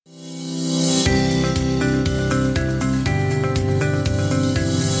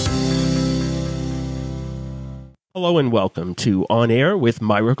Hello and welcome to On Air with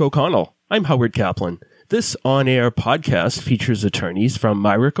Myrick O'Connell. I'm Howard Kaplan. This on-air podcast features attorneys from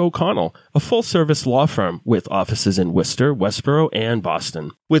Myrick O'Connell, a full-service law firm with offices in Worcester, Westboro, and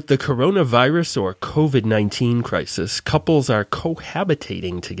Boston. With the coronavirus or COVID-19 crisis, couples are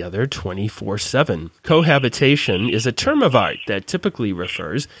cohabitating together 24/7. Cohabitation is a term of art that typically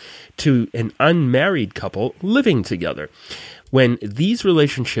refers to an unmarried couple living together. When these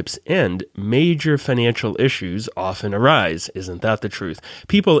relationships end, major financial issues often arise. Isn't that the truth?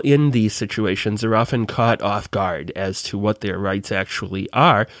 People in these situations are often caught off guard as to what their rights actually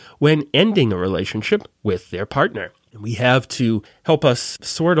are when ending a relationship with their partner. We have to help us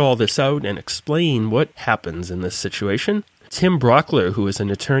sort all this out and explain what happens in this situation. Tim Brockler, who is an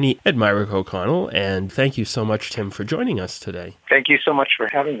attorney at Myrick O'Connell, and thank you so much, Tim, for joining us today. Thank you so much for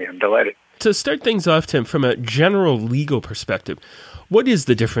having me. I'm delighted. To start things off, Tim, from a general legal perspective, what is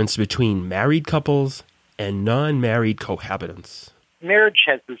the difference between married couples and non-married cohabitants? Marriage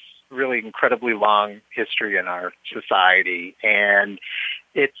has this really incredibly long history in our society, and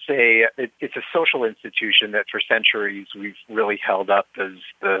it's a social institution that for centuries we've really held up as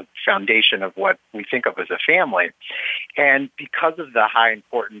the foundation of what we think of as a family. And because of the high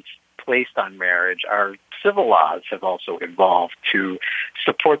importance placed on marriage, our civil laws have also evolved to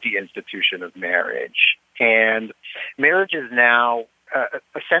support the institution of marriage. And marriage is now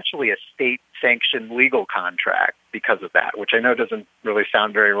essentially a state-sanctioned legal contract because of that, which I know doesn't really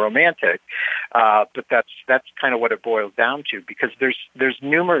sound very romantic, but that's kind of what it boils down to, because there's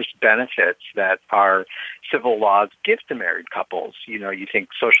numerous benefits that our civil laws give to married couples. You know, you think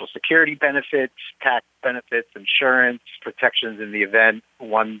Social Security benefits, tax benefits, insurance, protections in the event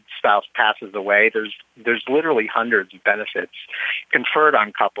one spouse passes away. There's literally hundreds of benefits conferred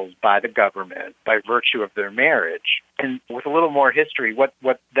on couples by the government by virtue of their marriage. And with a little more history, what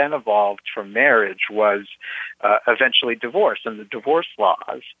then evolved from marriage was eventually divorce and the divorce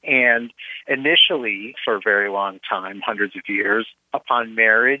laws. And initially, for a very long time, hundreds of years, upon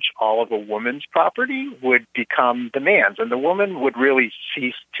marriage, all of a woman's property would become the man's, and the woman would really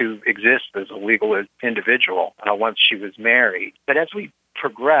cease to exist as a legal individual once she was married. But as we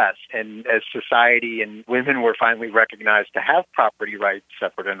progressed, and as society and women were finally recognized to have property rights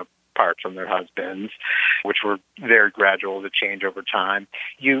separate and apart from their husbands, which were very gradual to change over time,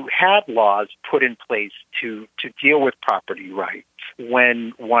 you had laws put in place to deal with property rights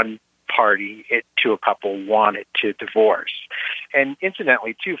when one party to a couple wanted to divorce. And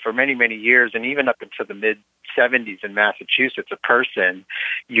incidentally, too, for many, many years, and even up into the mid-'70s in Massachusetts, a person,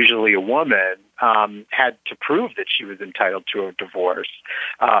 usually a woman, had to prove that she was entitled to a divorce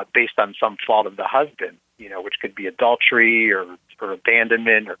based on some fault of the husband, which could be adultery or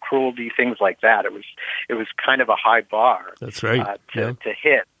abandonment or cruelty, things like that. It was kind of a high bar. That's right. To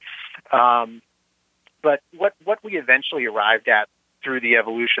hit. But what we eventually arrived at through the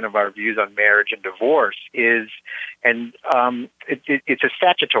evolution of our views on marriage and divorce is, and it's a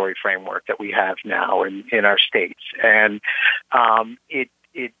statutory framework that we have now in our states, and it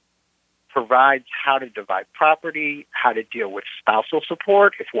provides how to divide property, how to deal with spousal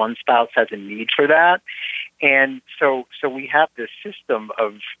support if one spouse has a need for that. And so we have this system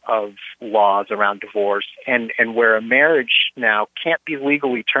of laws around divorce, and where a marriage now can't be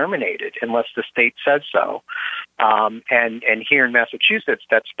legally terminated unless the state says so. And here in Massachusetts,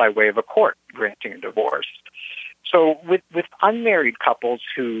 that's by way of a court granting a divorce. So with unmarried couples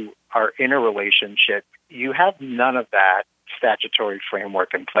who are in a relationship, you have none of that statutory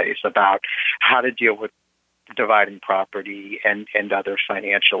framework in place about how to deal with dividing property and other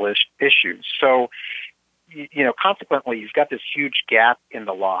financial issues. So, consequently, you've got this huge gap in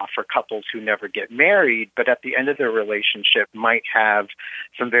the law for couples who never get married, but at the end of their relationship might have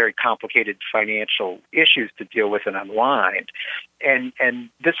some very complicated financial issues to deal with and unwind. And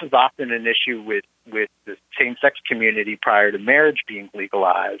this is often an issue with the same-sex community prior to marriage being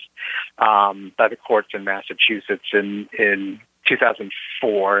legalized by the courts in Massachusetts in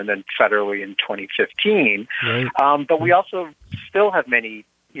 2004 and then federally in 2015. Right. But we also still have many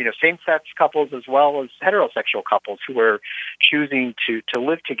same-sex couples as well as heterosexual couples who are choosing to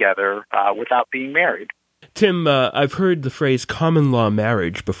live together without being married. Tim, I've heard the phrase common law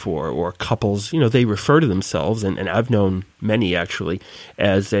marriage before, or couples, they refer to themselves, and I've known many actually,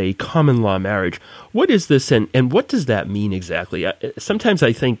 as a common law marriage. What is this, and what does that mean exactly? Sometimes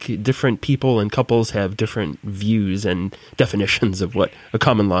I think different people and couples have different views and definitions of what a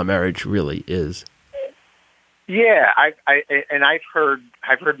common law marriage really is. Yeah, I've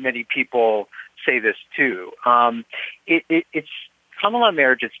heard many people say this too. It's common law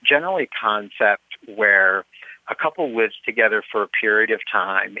marriage. It's generally a concept where a couple lives together for a period of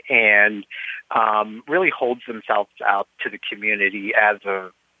time and really holds themselves out to the community as a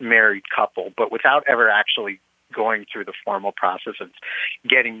married couple, but without ever actually going through the formal process of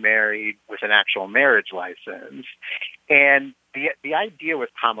getting married with an actual marriage license. And the idea with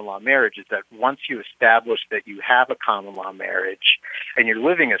common law marriage is that once you establish that you have a common law marriage and you're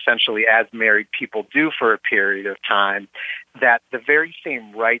living essentially as married people do for a period of time, that the very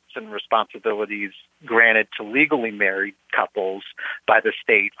same rights and responsibilities granted to legally married couples by the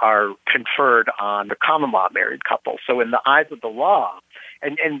state are conferred on the common law married couple. So in the eyes of the law,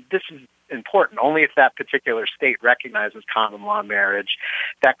 and this is important, only if that particular state recognizes common law marriage,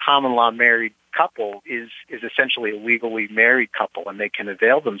 that common law married couple is essentially a legally married couple, and they can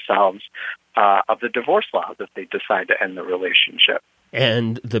avail themselves of the divorce laws if they decide to end the relationship.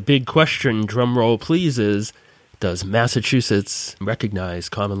 And the big question, drum roll please, is does Massachusetts recognize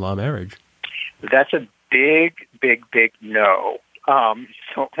common law marriage? That's a big no.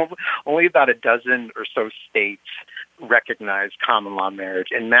 So only about a dozen or so states recognize common law marriage,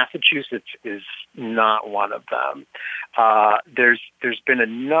 and Massachusetts is not one of them. There's been a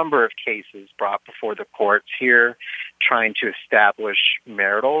number of cases brought before the courts here trying to establish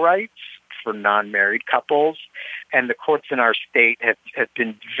marital rights for non-married couples, and the courts in our state have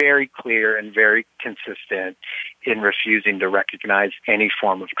been very clear and very consistent in refusing to recognize any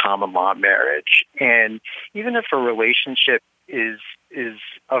form of common law marriage. And even if a relationship is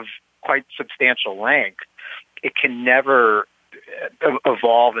of quite substantial length, it can never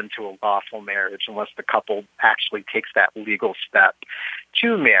evolve into a lawful marriage unless the couple actually takes that legal step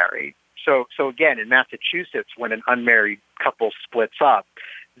to marry. So again, in Massachusetts, when an unmarried couple splits up,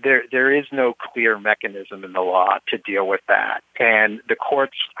 there is no clear mechanism in the law to deal with that. And the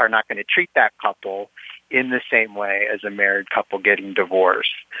courts are not going to treat that couple in the same way as a married couple getting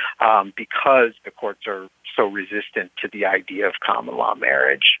divorced because the courts are so resistant to the idea of common law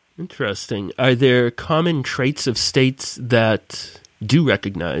marriage. Interesting. Are there common traits of states that do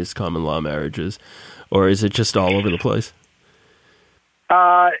recognize common law marriages, or is it just all over the place?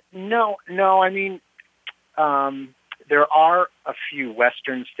 No. I mean, there are a few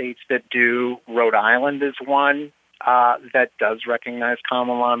Western states that do. Rhode Island is one that does recognize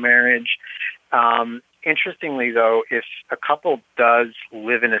common law marriage. Interestingly, though, if a couple does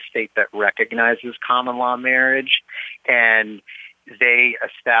live in a state that recognizes common law marriage and they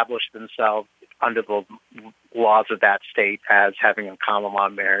establish themselves under the laws of that state as having a common law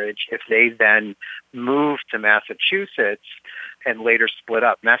marriage, if they then move to Massachusetts and later split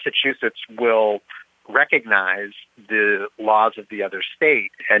up, Massachusetts will recognize the laws of the other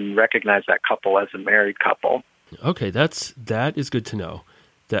state and recognize that couple as a married couple. Okay, that is good to know.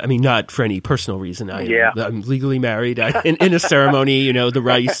 I mean, not for any personal reason. I'm legally married in a ceremony, the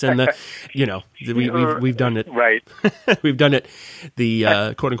rice and we've done it. Right. We've done it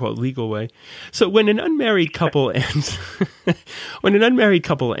the quote unquote legal way. So when an unmarried couple ends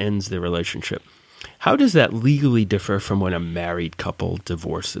their relationship, how does that legally differ from when a married couple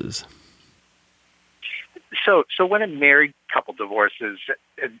divorces? So when a married couple divorces,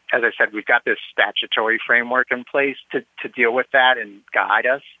 as I said, we've got this statutory framework in place to deal with that and guide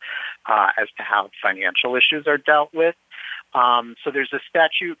us as to how financial issues are dealt with. So there's a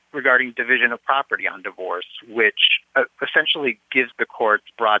statute regarding division of property on divorce, which essentially gives the courts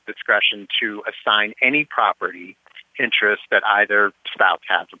broad discretion to assign any property interest that either spouse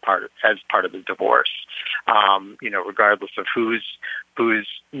has as part of the divorce, regardless of whose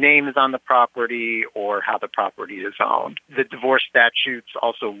name is on the property or how the property is owned. The divorce statutes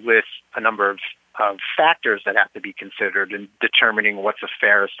also list a number of factors that have to be considered in determining what's a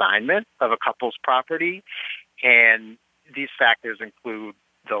fair assignment of a couple's property. And these factors include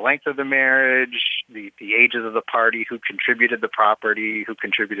the length of the marriage, the ages of the party who contributed the property, who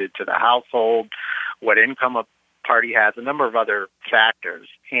contributed to the household, what income a party has, a number of other factors.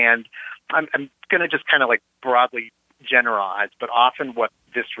 And I'm going to just kind of broadly generalize, but often what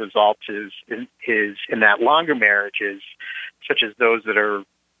this results is in that longer marriages, such as those that are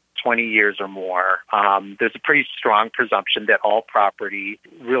 20 years or more, there's a pretty strong presumption that all property,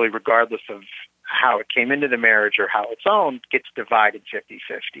 really regardless of how it came into the marriage or how it's owned, gets divided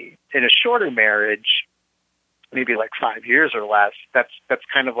 50-50. In a shorter marriage, maybe 5 years or less, that's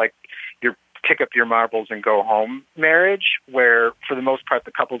kind of like your pick up your marbles and go home marriage, where for the most part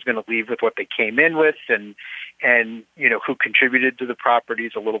the couple's going to leave with what they came in with, and who contributed to the property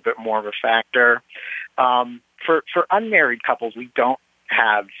is a little bit more of a factor. For unmarried couples, we don't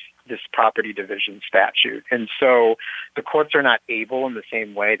have this property division statute, and so the courts are not able in the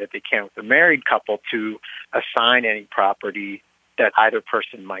same way that they can with a married couple to assign any property that either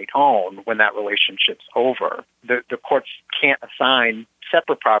person might own when that relationship's over. The courts can't assign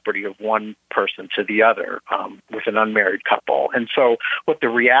separate property of one person to the other with an unmarried couple. And so what the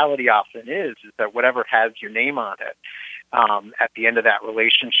reality often is that whatever has your name on it at the end of that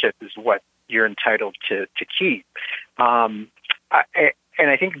relationship is what you're entitled to keep. And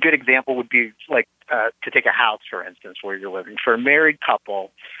I think a good example would be like to take a house, for instance, where you're living. For a married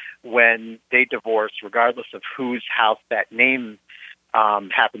couple, when they divorce, regardless of whose house that name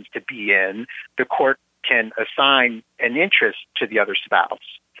happens to be in, the court can assign an interest to the other spouse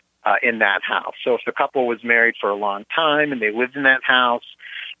in that house. So if the couple was married for a long time and they lived in that house,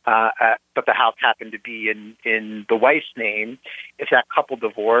 but the house happened to be in the wife's name, if that couple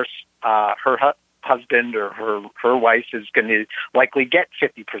divorced, her husband or her wife is going to likely get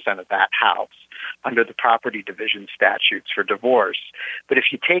 50% of that house under the property division statutes for divorce. But if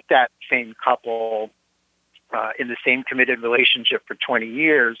you take that same couple in the same committed relationship for 20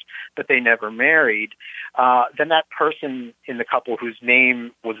 years, but they never married, then that person in the couple whose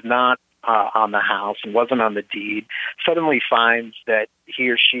name was not on the house and wasn't on the deed suddenly finds that he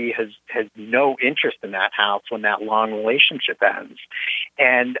or she has no interest in that house when that long relationship ends.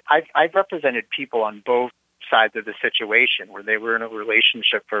 And I've represented people on both sides of the situation where they were in a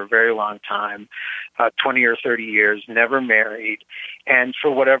relationship for a very long time, 20 or 30 years, never married, and for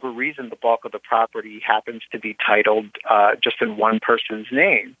whatever reason, the bulk of the property happens to be titled just in one person's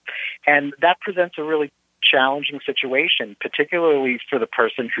name. And that presents a really challenging situation, particularly for the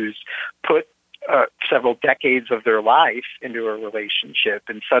person who's put several decades of their life into a relationship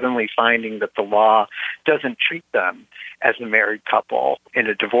and suddenly finding that the law doesn't treat them as a married couple and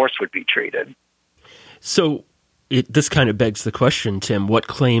a divorce would be treated. So this kind of begs the question, Tim, what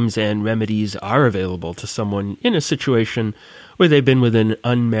claims and remedies are available to someone in a situation where they've been with an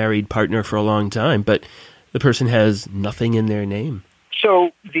unmarried partner for a long time, but the person has nothing in their name?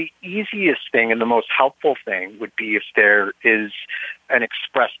 So the easiest thing and the most helpful thing would be if there is an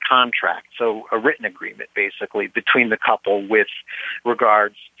express contract, so a written agreement, basically, between the couple with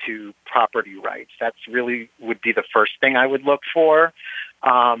regards to property rights. That's really would be the first thing I would look for.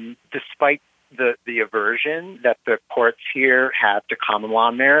 Despite the aversion that the courts here have to common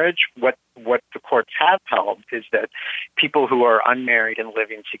law marriage, what the courts have held is that people who are unmarried and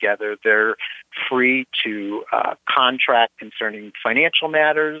living together, they're free to contract concerning financial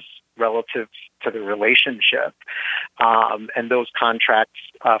matters relative to the relationship. And those contracts,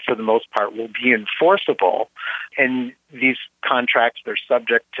 for the most part, will be enforceable. And these contracts, they're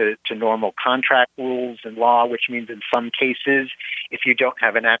subject to normal contract rules and law, which means in some cases, if you don't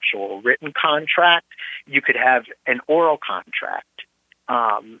have an actual written contract, you could have an oral contract.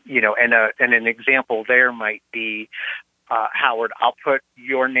 And an example there might be, Howard, I'll put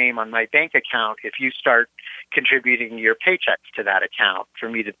your name on my bank account if you start contributing your paychecks to that account for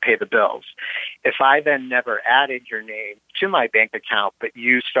me to pay the bills. If I then never added your name to my bank account, but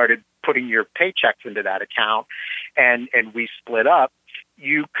you started putting your paychecks into that account and we split up,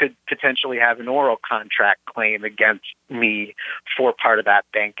 you could potentially have an oral contract claim against me for part of that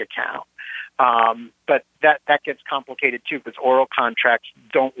bank account. But that gets complicated too, because oral contracts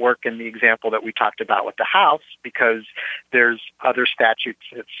don't work in the example that we talked about with the house, because there's other statutes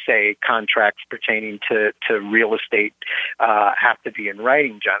that say contracts pertaining to real estate have to be in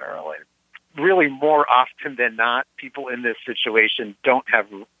writing generally. Really, more often than not, people in this situation don't have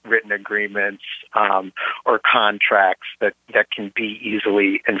written agreements or contracts that can be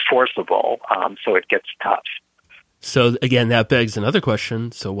easily enforceable, so it gets tough. So again, that begs another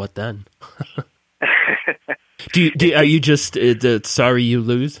question. So what then? Are you just sorry you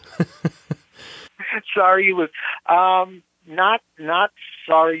lose? Sorry you lose. Not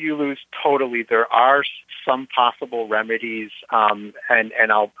sorry you lose totally. There are some possible remedies, and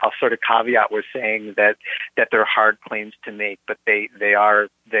I'll sort of caveat with saying that they're hard claims to make, but they are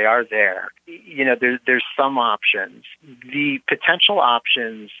there. You know, there's some options. The potential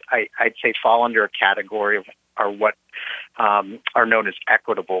options I'd say fall under a category of are what are known as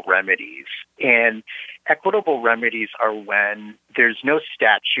equitable remedies. And equitable remedies are when there's no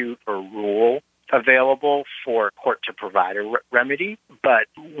statute or rule available for a court to provide a remedy, but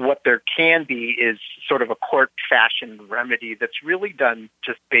what there can be is sort of a court-fashioned remedy that's really done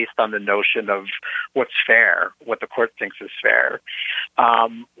just based on the notion of what's fair, what the court thinks is fair.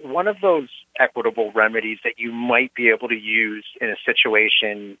 One of those equitable remedies that you might be able to use in a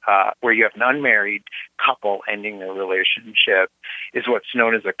situation where you have an unmarried couple ending their relationship is what's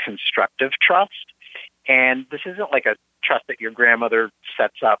known as a constructive trust. And this isn't like a trust that your grandmother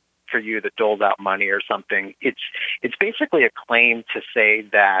sets up for you, that doles out money or something. It's basically a claim to say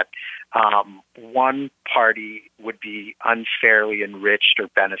that one party would be unfairly enriched or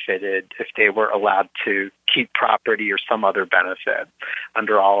benefited if they were allowed to keep property or some other benefit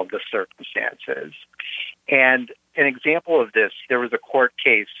under all of the circumstances. And an example of this, there was a court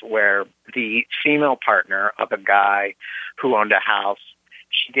case where the female partner of a guy who owned a house,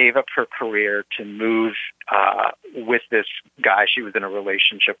 she gave up her career to move with this guy she was in a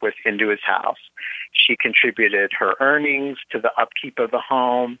relationship with into his house. She contributed her earnings to the upkeep of the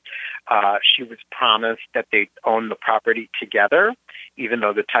home. She was promised that they'd own the property together, even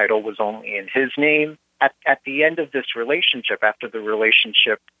though the title was only in his name. At the end of this relationship, after the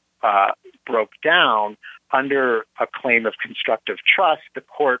relationship broke down, under a claim of constructive trust, the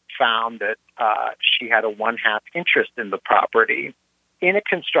court found that she had a 1/2 interest in the property. In a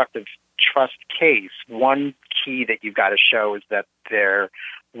constructive trust case, one key that you've got to show is that there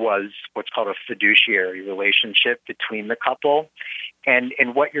was what's called a fiduciary relationship between the couple. And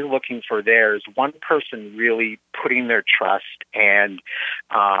what you're looking for there is one person really putting their trust and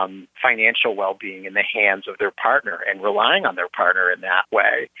financial well-being in the hands of their partner and relying on their partner in that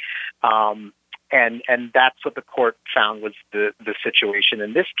way. And that's what the court found was the situation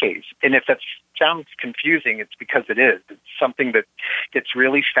in this case. And if that sounds confusing, it's because it is. It's something that gets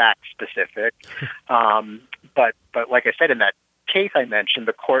really fact-specific. But like I said, in that case I mentioned,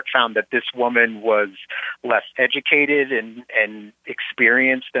 the court found that this woman was less educated and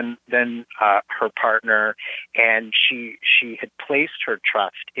experienced than her partner, and she had placed her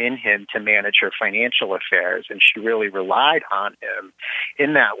trust in him to manage her financial affairs, and she really relied on him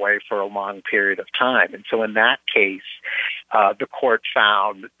in that way for a long period of time. And so in that case, the court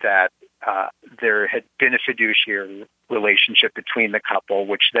found that there had been a fiduciary relationship between the couple,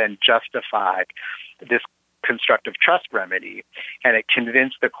 which then justified this constructive trust remedy, and it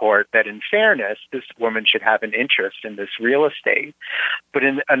convinced the court that in fairness, this woman should have an interest in this real estate. But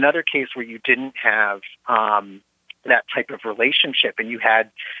in another case where you didn't have that type of relationship and you had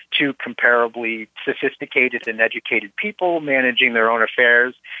two comparably sophisticated and educated people managing their own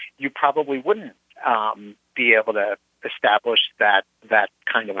affairs, you probably wouldn't be able to establish that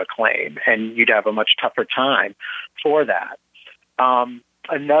kind of a claim, and you'd have a much tougher time for that.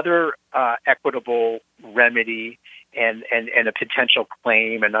 Another equitable remedy and a potential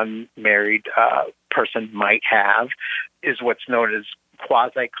claim an unmarried person might have is what's known as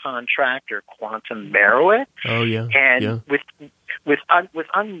quasi-contract or quantum meruit. Oh, yeah. And with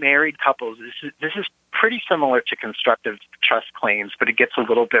unmarried couples, this is pretty similar to constructive trust claims, but it gets a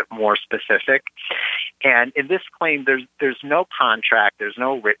little bit more specific. And in this claim, there's no contract, there's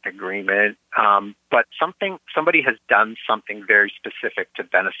no written agreement, but somebody has done something very specific to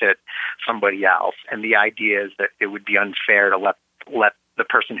benefit somebody else. And the idea is that it would be unfair to let the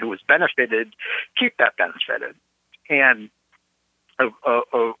person who was benefited keep that benefited. And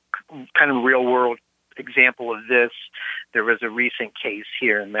a kind of real world example of this, there was a recent case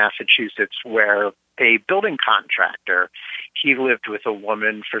here in Massachusetts where a building contractor, he lived with a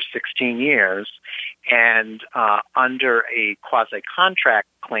woman for 16 years, and under a quasi-contract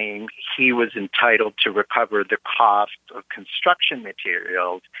claim, he was entitled to recover the cost of construction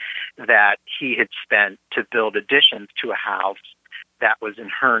materials that he had spent to build additions to a house that was in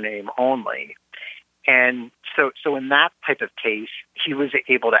her name only. And so in that type of case, he was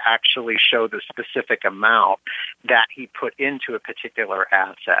able to actually show the specific amount that he put into a particular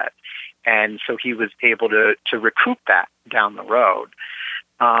asset. And so he was able to recoup that down the road.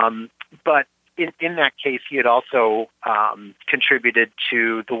 But in that case, he had also contributed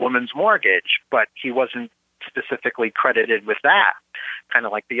to the woman's mortgage, but he wasn't specifically credited with that, kind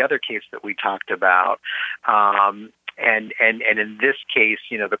of like the other case that we talked about. And in this case,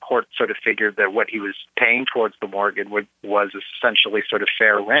 the court sort of figured that what he was paying towards the mortgage was essentially sort of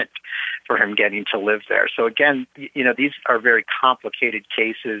fair rent for him getting to live there. So again, these are very complicated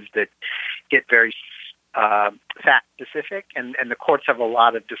cases that get very fact specific, and the courts have a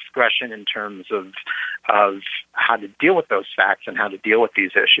lot of discretion in terms of how to deal with those facts and how to deal with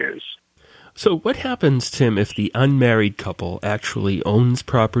these issues. So what happens, Tim, if the unmarried couple actually owns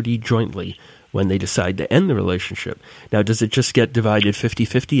property jointly when they decide to end the relationship? Now, does it just get divided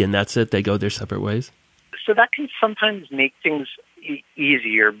 50-50 and that's it? They go their separate ways? So that can sometimes make things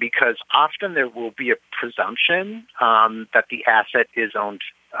easier because often there will be a presumption that the asset is owned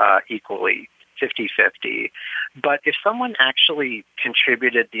equally, 50-50. But if someone actually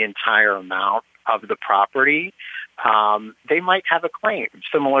contributed the entire amount of the property, they might have a claim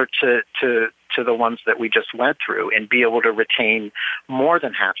similar to the ones that we just went through and be able to retain more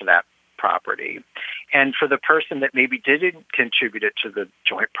than half of that property. And for the person that maybe didn't contribute it to the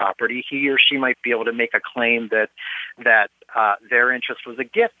joint property, he or she might be able to make a claim that their interest was a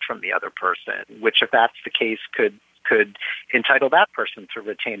gift from the other person, which, if that's the case, could entitle that person to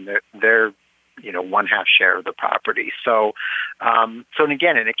retain their 1/2 share of the property. So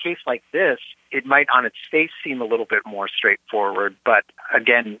again, in a case like this, it might on its face seem a little bit more straightforward, but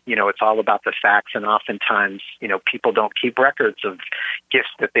again, it's all about the facts, and oftentimes, people don't keep records of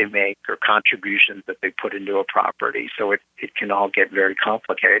gifts that they make or contributions that they put into a property, so it can all get very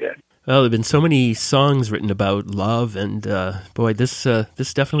complicated. Well, there have been so many songs written about love, and boy, this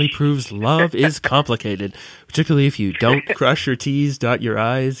definitely proves love is complicated, particularly if you don't cross your T's, dot your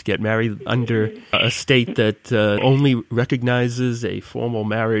I's, get married under a state that only recognizes a formal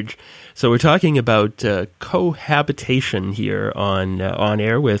marriage. So we're talking about cohabitation here on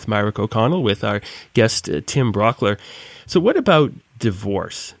Air with Myrick O'Connell with our guest Tim Brockler. So what about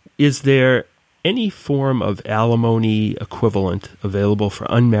divorce? Is there any form of alimony equivalent available for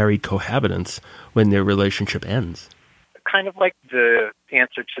unmarried cohabitants when their relationship ends? Kind of like the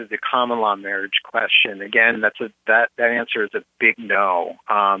answer to the common law marriage question. Again, that answer is a big no.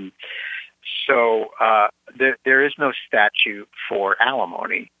 There is no statute for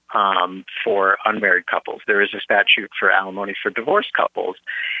alimony for unmarried couples. There is a statute for alimony for divorced couples.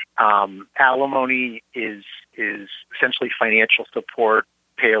 Alimony is essentially financial support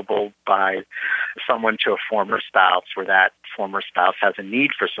payable by someone to a former spouse where that former spouse has a need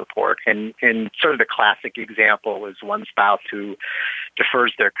for support. And sort of the classic example is one spouse who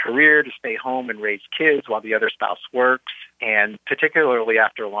defers their career to stay home and raise kids while the other spouse works. And particularly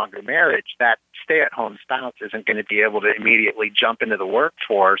after a longer marriage, that stay-at-home spouse isn't going to be able to immediately jump into the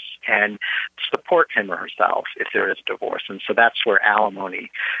workforce and support him or herself if there is a divorce. And so that's where alimony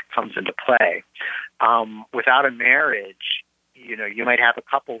comes into play. Without a marriage, you might have a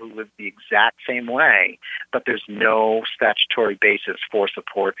couple who live the exact same way, but there's no statutory basis for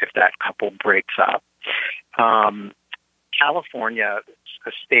support if that couple breaks up. California,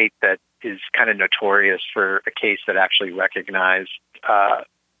 a state that is kind of notorious for a case that actually recognized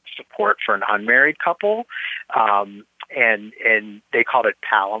support for an unmarried couple, and they called it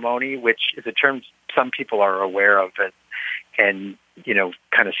palimony, which is a term some people are aware of and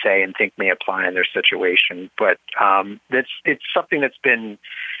kind of say and think may apply in their situation. But it's something that's been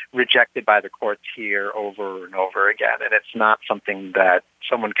rejected by the courts here over and over again, and it's not something that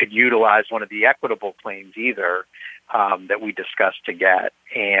someone could utilize one of the equitable claims either that we discussed to get.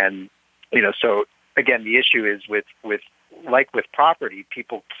 And so again, the issue is with property,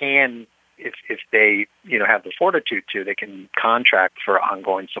 people can, if they have the fortitude to, they can contract for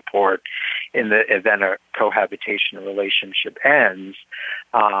ongoing support in the event a cohabitation relationship ends.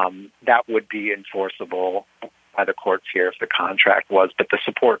 That would be enforceable by the courts here if the contract was, but the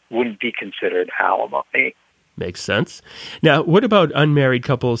support wouldn't be considered alimony. Makes sense. Now, what about unmarried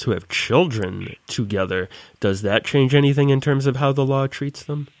couples who have children together? Does that change anything in terms of how the law treats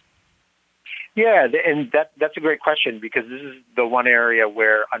them? Yeah, and that's a great question, because this is the one area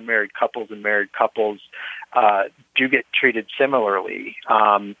where unmarried couples and married couples do get treated similarly.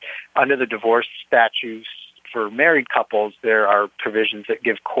 Under the divorce statutes for married couples, there are provisions that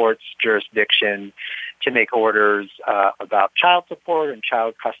give courts jurisdiction to make orders about child support and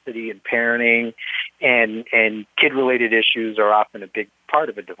child custody and parenting, and kid-related issues are often a big part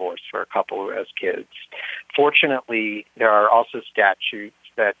of a divorce for a couple who has kids. Fortunately, there are also statutes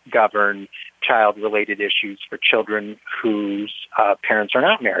that govern child-related issues for children whose parents are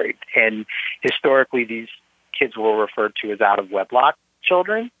not married. And historically, these kids were referred to as out-of-wedlock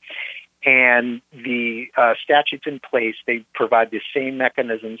children. And the statutes in place, they provide the same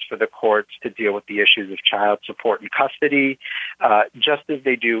mechanisms for the courts to deal with the issues of child support and custody, just as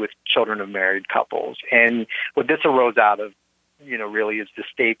they do with children of married couples. And what this arose out of, really is the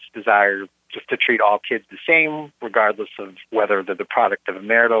state's desire just to treat all kids the same, regardless of whether they're the product of a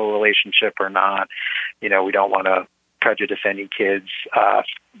marital relationship or not. We don't want to prejudice any kids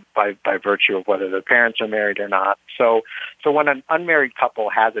by virtue of whether their parents are married or not. So when an unmarried couple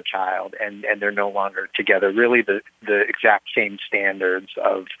has a child and they're no longer together, really the exact same standards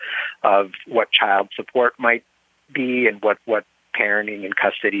of what child support might be and what parenting and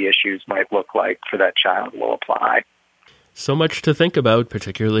custody issues might look like for that child will apply. So much to think about,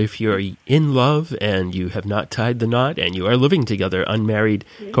 particularly if you're in love and you have not tied the knot and you are living together, unmarried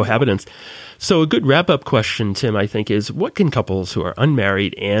cohabitants. So a good wrap-up question, Tim, I think, is what can couples who are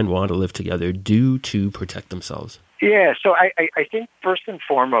unmarried and want to live together do to protect themselves? Yeah, so I think first and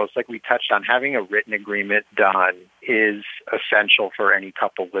foremost, like we touched on, having a written agreement done is essential for any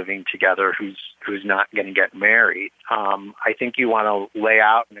couple living together who's not going to get married. I think you want to lay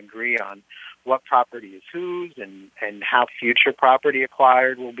out and agree on what property is whose and how future property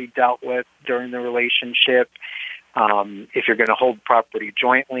acquired will be dealt with during the relationship. If you're going to hold property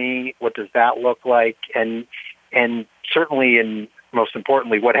jointly, what does that look like? And certainly, and most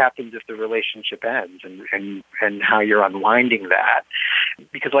importantly, what happens if the relationship ends and how you're unwinding that.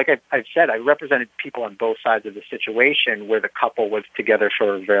 Because like I've said, I represented people on both sides of the situation where the couple was together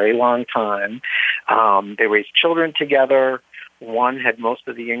for a very long time. They raised children together. One had most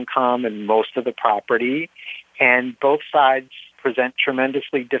of the income and most of the property, and both sides present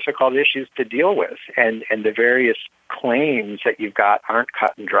tremendously difficult issues to deal with, and the various claims that you've got aren't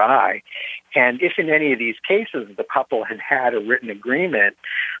cut and dry. And if in any of these cases the couple had a written agreement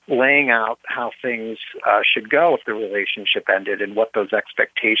laying out how things should go if the relationship ended and what those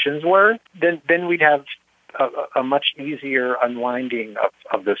expectations were, then we'd have a much easier unwinding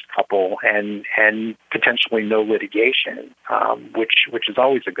of this couple and potentially no litigation, which is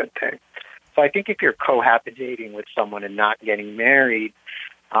always a good thing. So I think if you're cohabitating with someone and not getting married,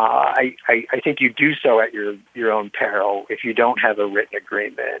 I think you do so at your own peril if you don't have a written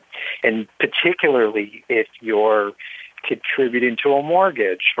agreement, and particularly if you're contributing to a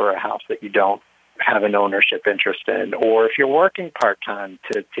mortgage for a house that you don't have an ownership interest in, or if you're working part-time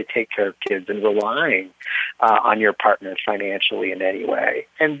to take care of kids and relying on your partner financially in any way.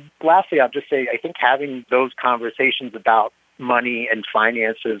 And lastly, I'll just say, I think having those conversations about money and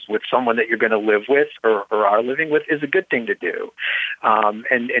finances with someone that you're going to live with or are living with is a good thing to do,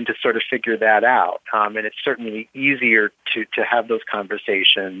 and to sort of figure that out. And it's certainly easier to have those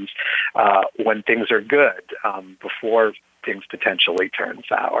conversations when things are good, before things potentially turn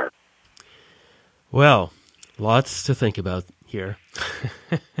sour. Well, lots to think about here.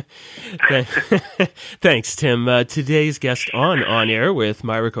 Thanks, Tim. Today's guest on Air with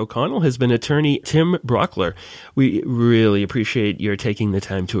Myrick O'Connell has been attorney Tim Brockler. We really appreciate your taking the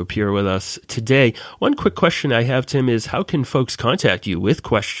time to appear with us today. One quick question I have, Tim, is how can folks contact you with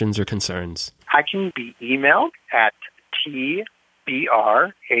questions or concerns? I can be emailed at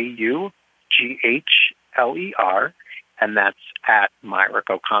tbraugler, and that's at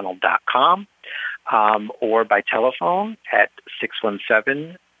MyrickO'Connell.com. Or by telephone at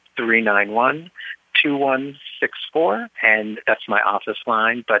 617-391-2164, and that's my office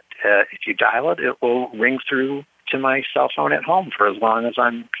line. But if you dial it, it will ring through to my cell phone at home for as long as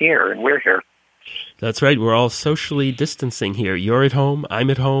I'm here and we're here. That's right. We're all socially distancing here. You're at home. I'm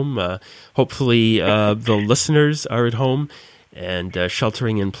at home. Hopefully the listeners are at home and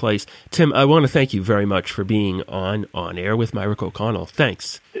sheltering in place. Tim, I want to thank you very much for being on Air with Myrick O'Connell.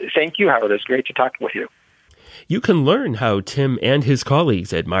 Thanks. Thank you, Howard. It's great to talk with you. You can learn how Tim and his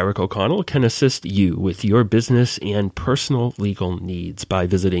colleagues at Myrick O'Connell can assist you with your business and personal legal needs by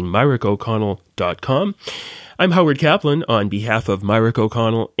visiting MyrickO'Connell.com. I'm Howard Kaplan on behalf of Myrick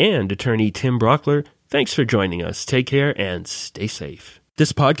O'Connell and attorney Tim Brockler. Thanks for joining us. Take care and stay safe.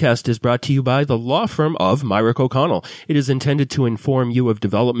 This podcast is brought to you by the law firm of Myrick O'Connell. It is intended to inform you of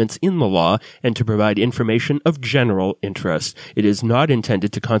developments in the law and to provide information of general interest. It is not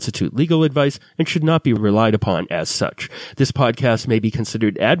intended to constitute legal advice and should not be relied upon as such. This podcast may be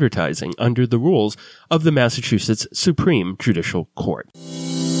considered advertising under the rules of the Massachusetts Supreme Judicial Court.